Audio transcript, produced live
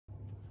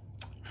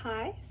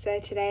Hi, so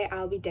today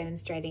I'll be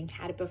demonstrating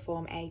how to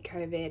perform a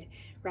COVID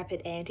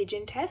rapid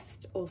antigen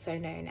test, also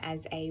known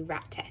as a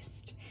RAT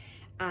test.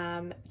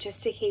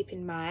 Just to keep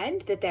in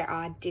mind that there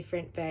are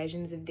different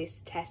versions of this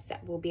test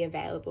that will be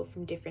available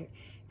from different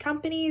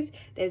companies.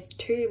 There's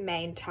two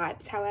main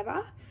types,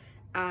 however.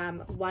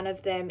 One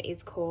of them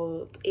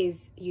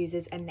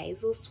uses a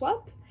nasal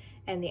swab,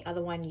 and the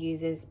other one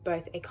uses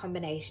both a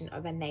combination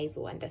of a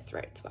nasal and a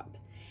throat swab.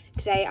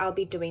 Today I'll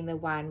be doing the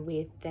one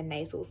with the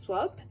nasal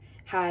swab.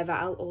 However,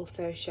 I'll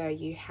also show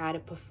you how to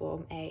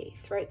perform a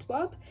throat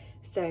swab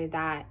so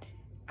that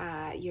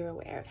you're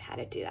aware of how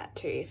to do that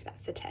too if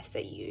that's the test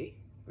that you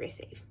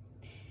receive.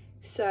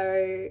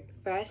 So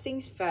first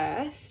things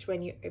first,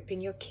 when you open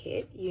your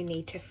kit, you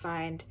need to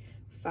find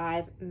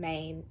 5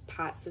 main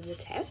parts of the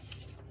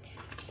test.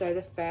 So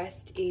the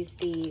first is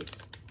the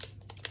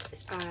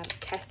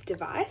test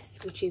device,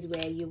 which is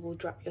where you will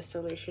drop your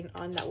solution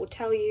on. That will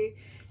tell you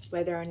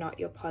whether or not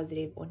you're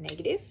positive or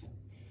negative.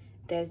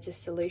 There's the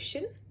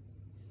solution,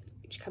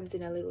 which comes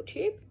in a little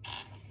tube.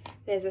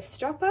 There's a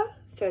stopper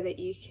so that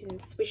you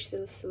can swish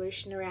the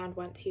solution around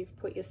once you've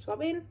put your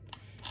swab in,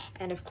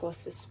 and of course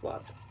the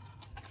swab.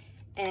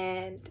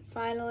 And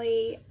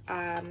finally,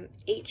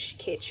 each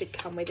kit should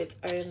come with its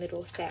own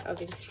little set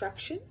of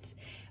instructions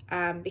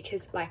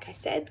because, like I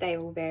said, they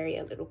will vary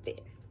a little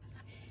bit.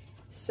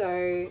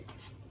 So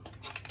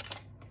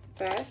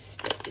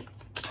firstly,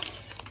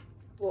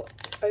 we'll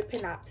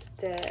open up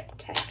the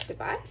test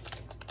device,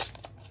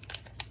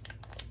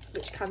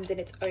 which comes in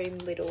its own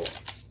little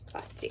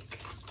plastic.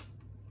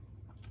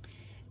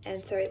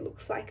 And so it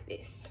looks like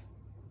this.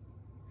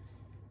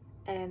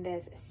 And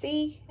there's a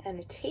C and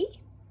a T,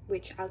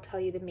 which I'll tell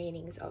you the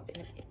meanings of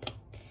in a bit.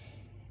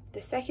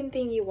 The second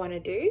thing you want to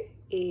do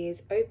is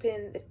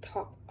open the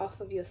top off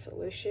of your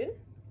solution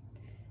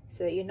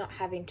so that you're not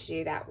having to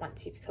do that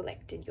once you've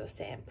collected your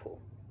sample.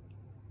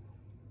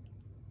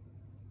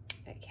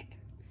 Okay,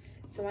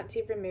 so once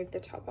you've removed the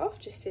top off,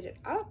 just sit it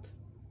up.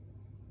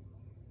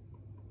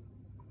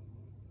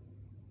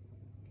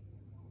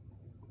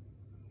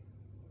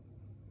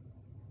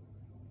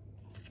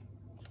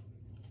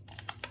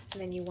 And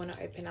then you want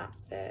to open up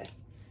the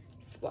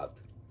swab.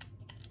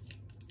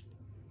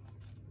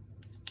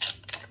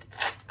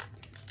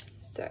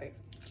 So I'm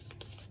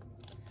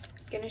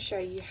going to show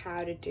you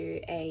how to do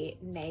a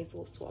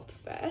nasal swab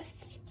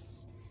first.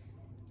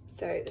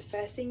 So the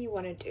first thing you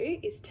want to do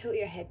is tilt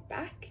your head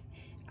back.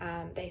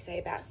 They say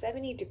about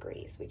 70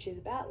 degrees, which is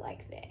about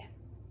like there.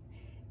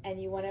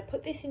 And you want to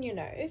put this in your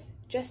nose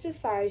just as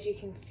far as you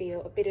can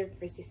feel a bit of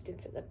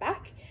resistance at the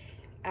back.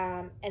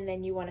 And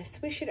then you want to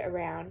swish it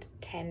around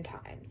 10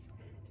 times.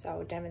 So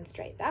I'll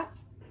demonstrate that.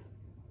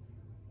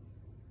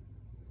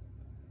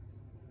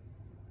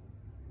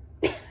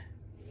 That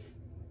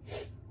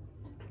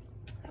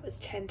was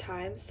 10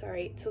 times.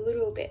 Sorry, it's a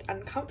little bit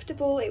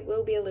uncomfortable. It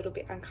will be a little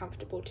bit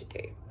uncomfortable to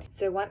do.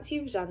 So once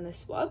you've done the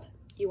swab,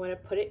 you want to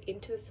put it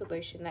into the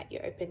solution that you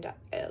opened up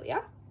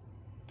earlier.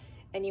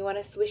 And you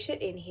want to swish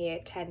it in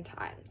here 10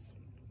 times.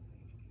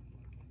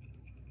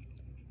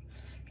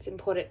 It's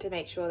important to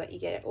make sure that you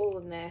get it all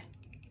in there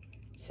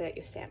so that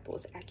your sample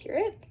is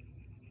accurate.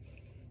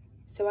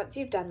 So once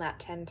you've done that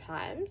 10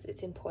 times,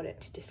 it's important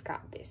to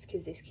discard this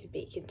because this could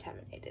be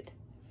contaminated.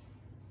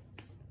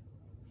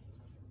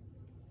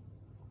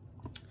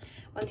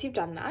 Once you've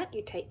done that,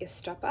 you take your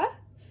stopper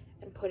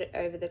and put it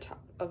over the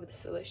top of the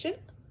solution.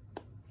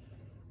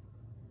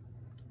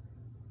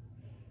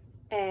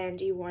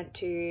 And you want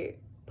to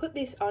put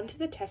this onto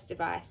the test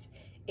device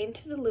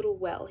into the little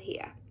well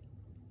here.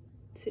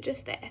 So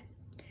just there.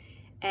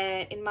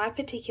 And in my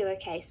particular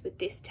case with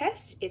this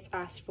test, it's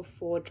asked for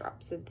 4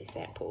 drops of the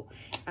sample.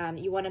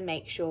 You want to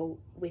make sure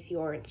with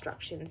your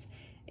instructions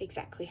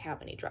exactly how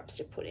many drops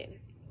to put in.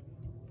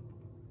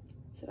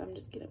 So I'm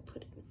just going to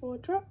put in 4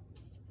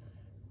 drops.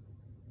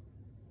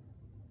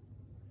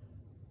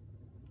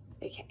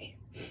 Okay,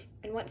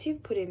 and once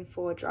you've put in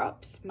 4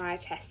 drops, my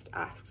test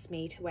asks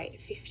me to wait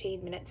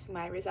 15 minutes for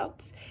my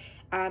results.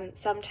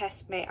 Some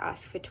tests may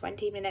ask for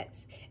 20 minutes.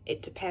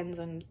 It depends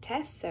on the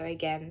test, so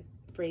again,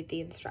 read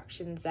the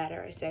instructions that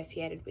are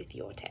associated with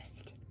your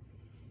test.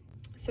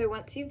 So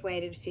once you've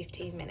waited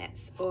 15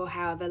 minutes or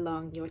however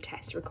long your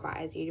test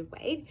requires you to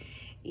wait,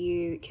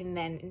 you can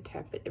then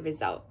interpret the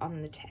result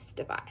on the test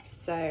device.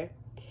 So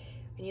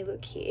when you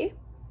look here,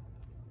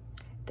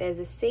 there's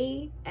a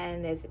C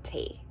and there's a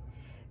T.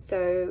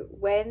 So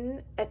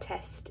when a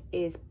test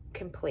is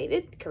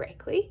completed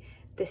correctly,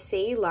 the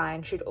C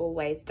line should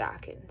always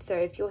darken. So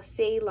if your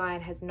C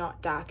line has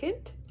not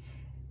darkened,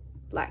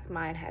 like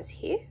mine has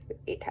here,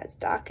 it has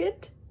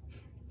darkened,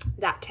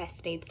 that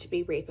test needs to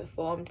be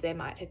reperformed. There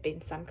might have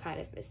been some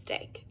kind of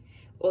mistake,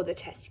 or the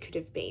test could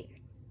have been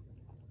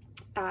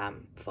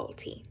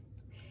faulty.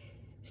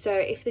 So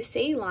if the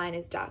C line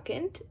is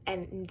darkened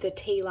and the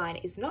T line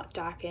is not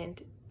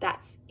darkened,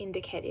 that's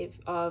indicative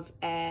of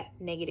a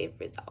negative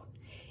result.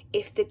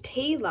 If the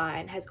T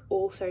line has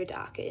also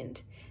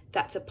darkened,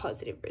 that's a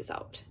positive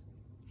result.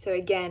 So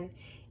again,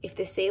 if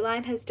the C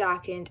line has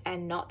darkened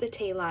and not the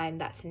T line,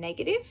 that's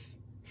negative.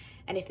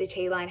 and if the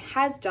T-line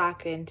has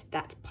darkened,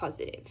 that's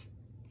positive.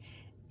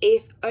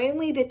 If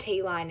only the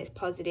T-line is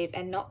positive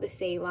and not the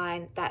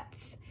C-line, that's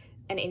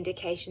an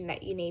indication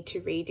that you need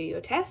to redo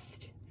your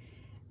test.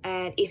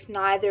 And if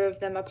neither of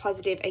them are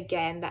positive,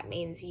 again, that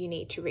means you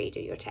need to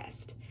redo your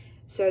test.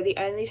 So the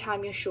only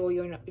time you're sure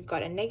you've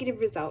got a negative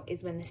result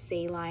is when the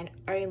C-line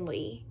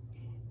only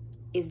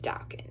is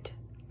darkened.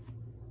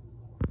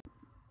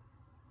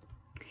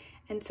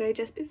 And so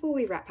just before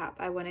we wrap up,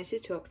 I wanted to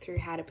talk through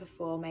how to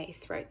perform a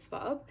throat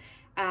swab.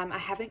 I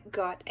haven't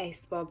got a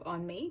swab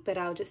on me, but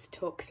I'll just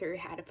talk through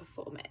how to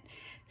perform it.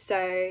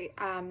 So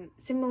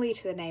similarly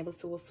to the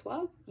nasal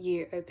swab,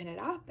 you open it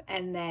up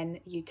and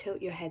then you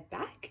tilt your head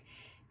back,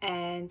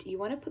 and you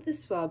want to put the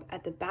swab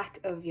at the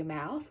back of your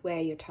mouth where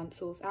your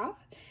tonsils are.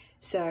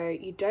 So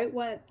you don't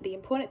want, the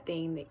important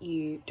thing that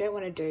you don't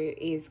want to do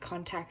is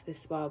contact the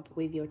swab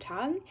with your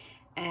tongue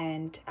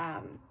and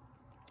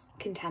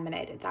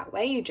contaminate it that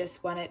way. You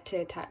just want it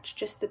to touch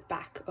just the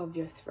back of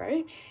your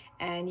throat,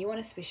 and you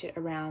want to swish it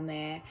around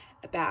there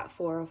about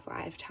 4 or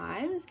 5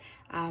 times.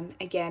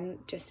 Again,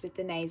 just with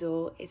the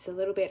nasal, it's a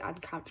little bit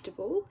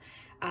uncomfortable,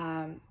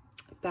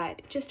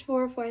 but just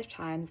 4 or 5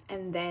 times.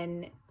 And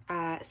then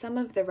some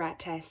of the RAT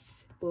tests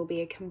will be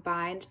a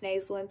combined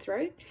nasal and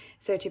throat.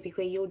 So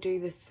typically you'll do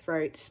the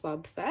throat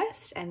swab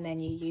first, and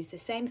then you use the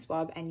same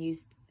swab and use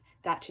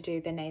that to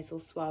do the nasal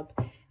swab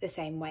the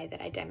same way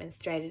that I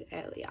demonstrated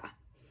earlier.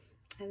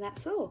 And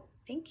that's all.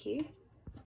 Thank you.